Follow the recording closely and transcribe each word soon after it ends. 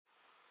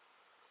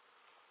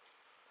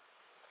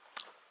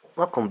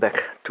Welcome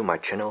back to my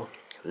channel,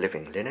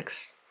 Living Linux.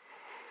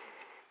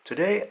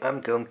 Today I'm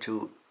going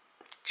to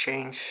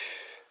change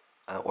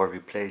or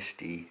replace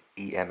the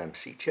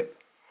eMMC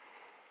chip.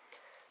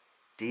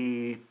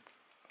 The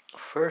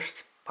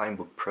first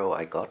Pinebook Pro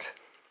I got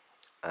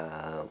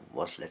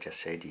was, let's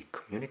just say, the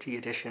Community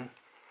Edition.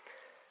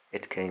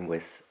 It came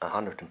with a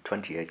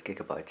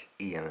 128GB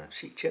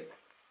eMMC chip,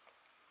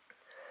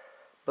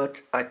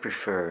 but I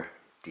prefer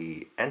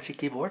the ANSI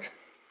keyboard.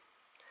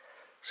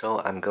 So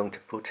I'm going to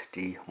put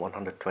the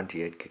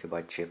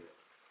 128GB chip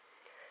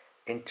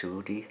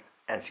into the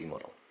ANSI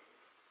model.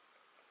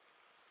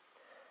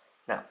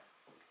 Now,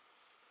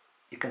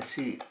 you can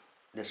see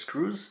the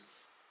screws.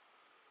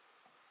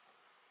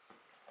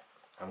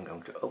 I'm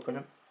going to open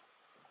them.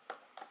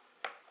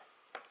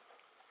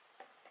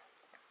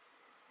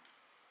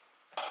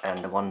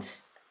 And the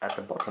ones at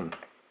the bottom,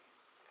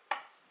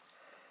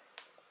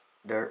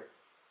 they're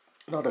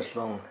not as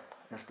long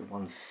as the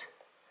ones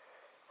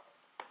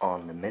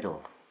on the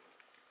middle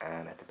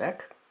and at the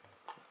back.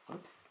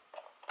 Oops.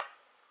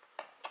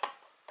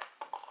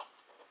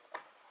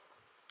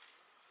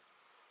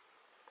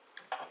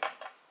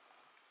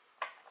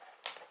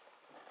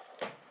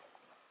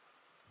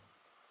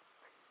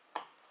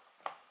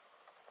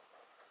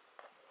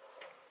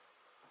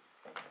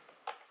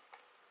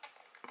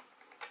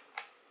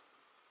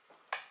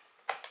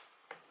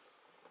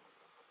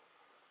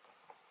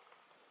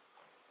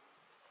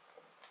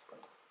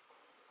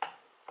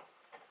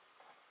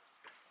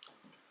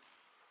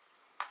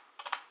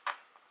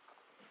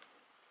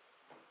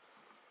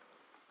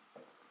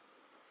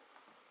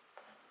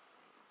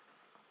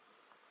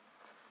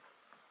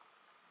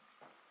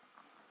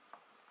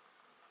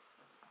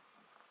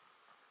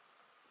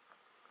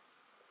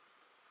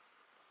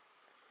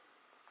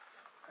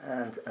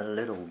 And a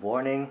little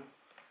warning: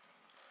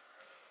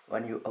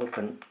 when you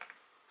open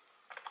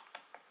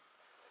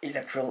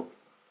electrical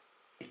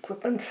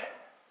equipment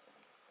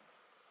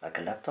like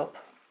a laptop,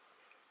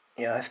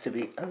 you have to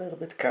be a little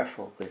bit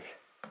careful with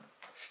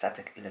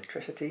static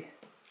electricity.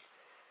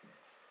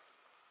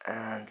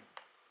 And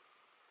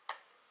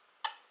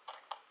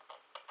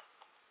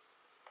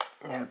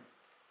yeah,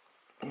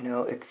 you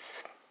know, it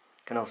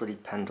can also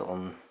depend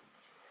on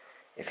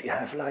if you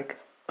have like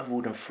a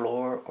wooden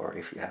floor or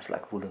if you have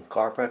like wooden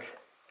carpet,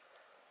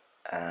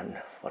 and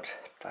what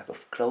type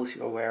of clothes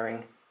you're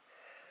wearing.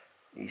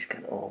 These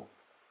can all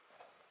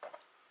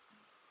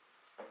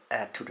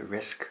add to the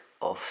risk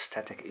of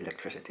static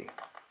electricity.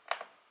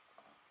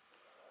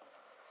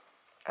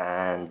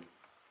 And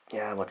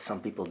yeah, what some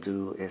people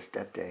do is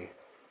that they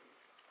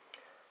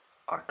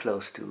are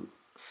close to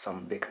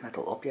some big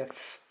metal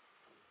objects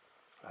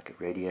like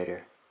a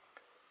radiator,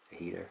 a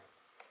heater,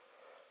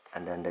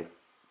 and then they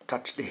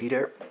touch the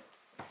heater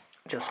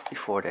just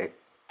before they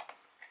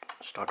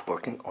start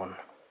working on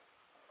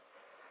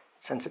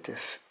sensitive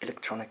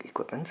electronic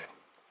equipment.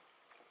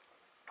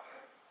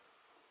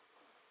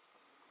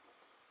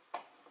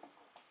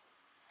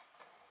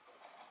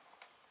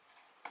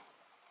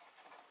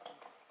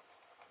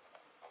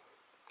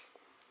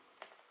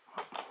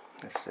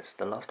 This is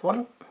the last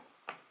one.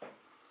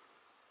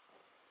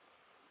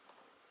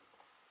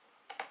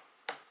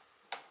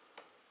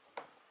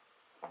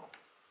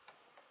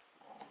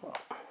 Well,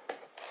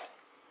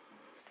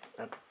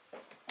 that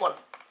one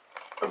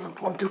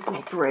doesn't want to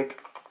cooperate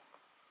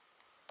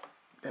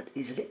that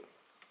easily.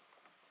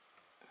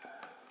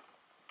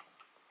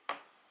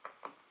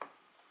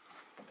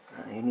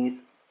 You need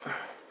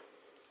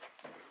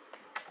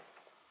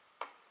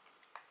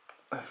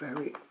a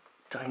very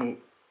tiny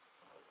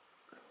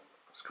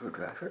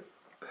screwdriver.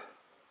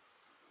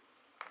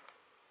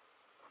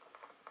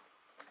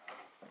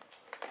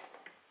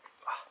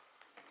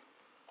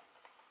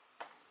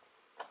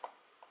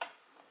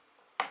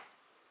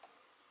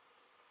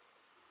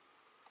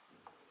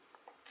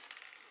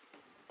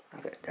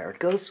 Okay, there it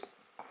goes.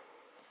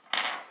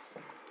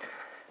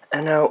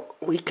 And now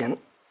we can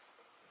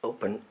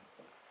open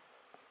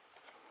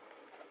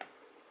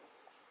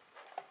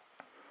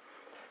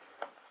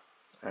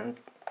and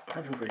I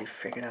haven't really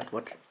figured out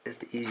what is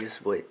the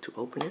easiest way to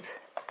open it,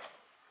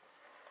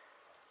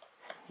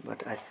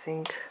 but I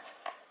think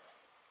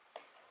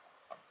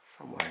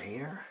somewhere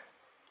here.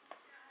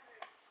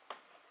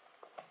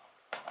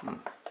 It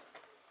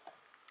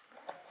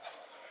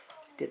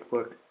did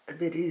work a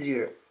bit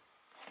easier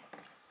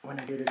when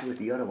I did it with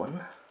the other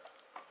one,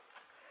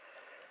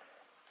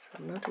 so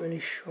I'm not really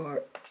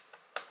sure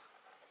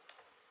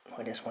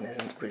why this one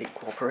isn't really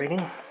cooperating.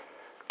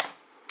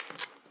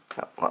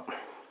 Oh, well,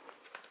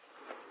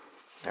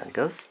 there it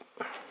goes.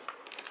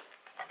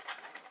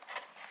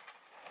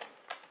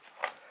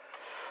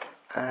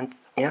 And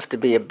you have to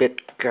be a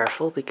bit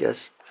careful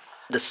because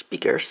the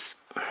speakers,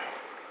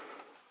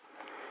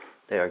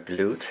 they are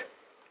glued,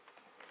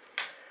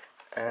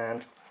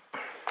 and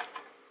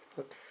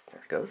oops,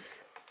 there it goes.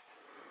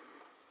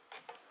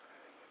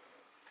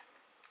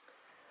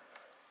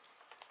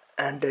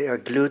 And they are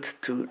glued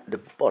to the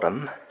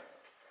bottom,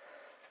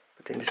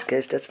 but in this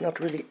case that's not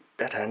really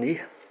that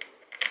handy.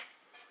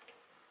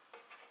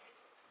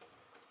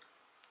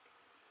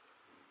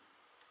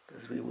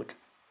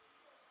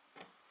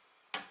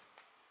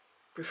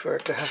 prefer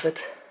to have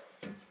it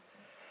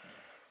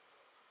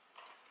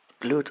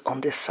glued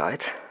on this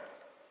side,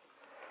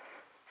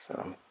 so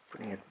I'm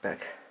putting it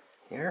back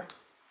here.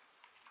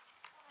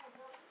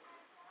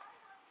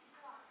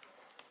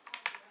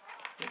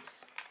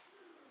 Oops.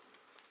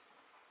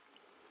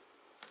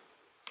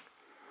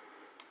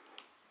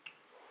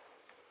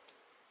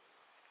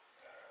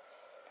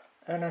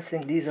 And I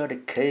think these are the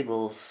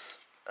cables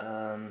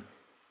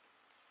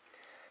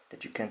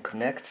that you can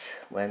connect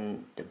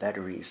when the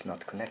battery is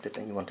not connected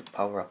and you want to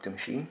power up the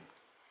machine.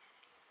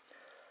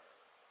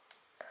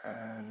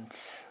 And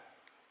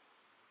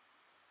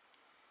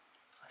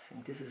I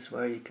think this is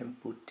where you can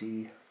put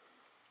the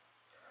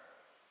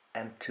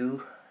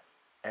M2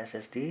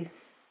 SSD,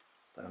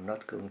 but I'm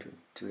not going to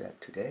do that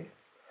today.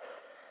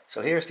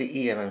 So here's the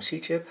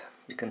eMMC chip.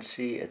 You can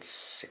see it's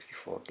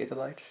 64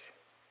 gigabytes.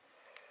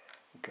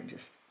 You can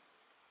just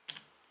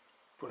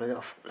pull it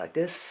off like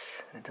this.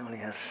 It only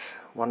has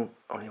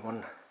only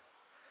one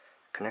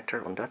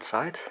connector on that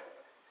side.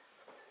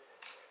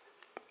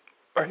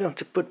 I'm going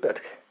to put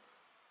back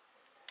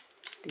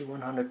the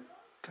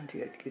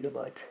 128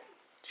 gigabyte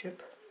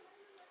chip.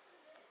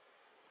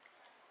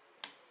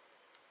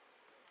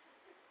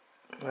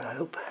 I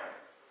hope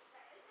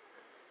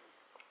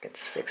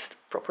it's fixed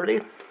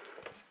properly.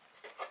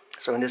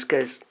 So in this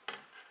case,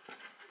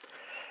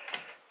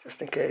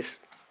 just in case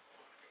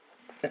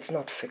it's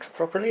not fixed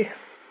properly,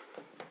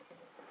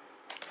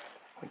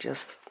 we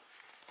just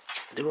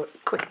do a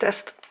quick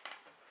test.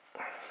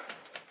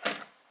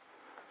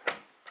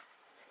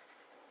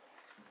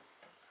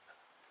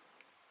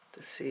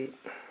 To see.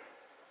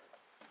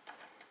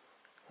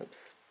 Oops.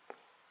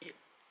 Yeah.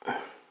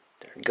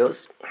 There it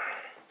goes.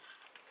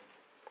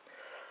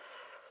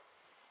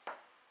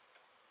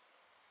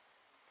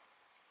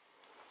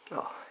 Oh,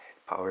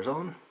 it powers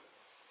on.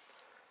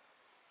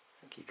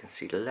 I think you can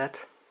see the LED.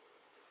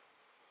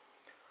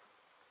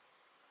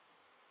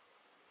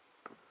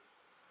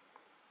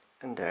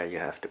 And there you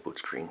have the boot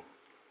screen.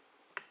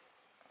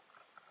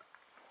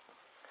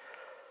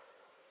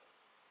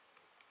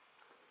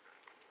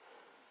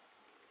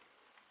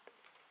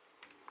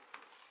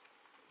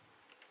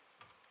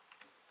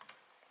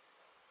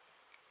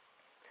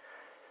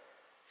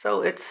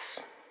 So it's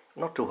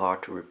not too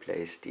hard to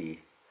replace the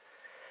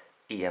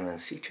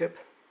eMMC chip.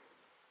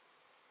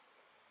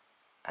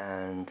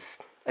 And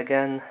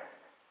again,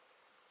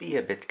 be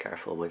a bit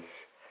careful with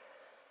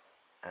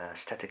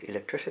static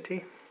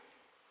electricity.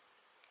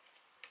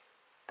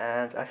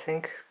 And I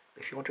think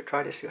if you want to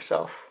try this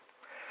yourself,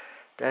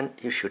 then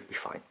you should be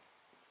fine.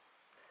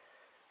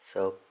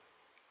 So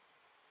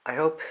I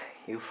hope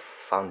you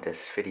found this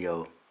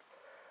video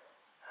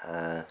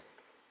to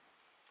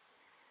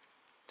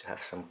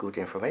have some good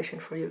information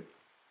for you.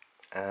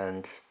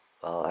 And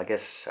well, I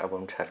guess I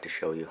won't have to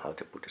show you how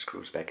to put the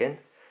screws back in.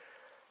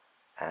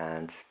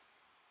 And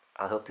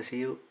I hope to see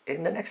you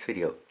in the next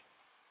video.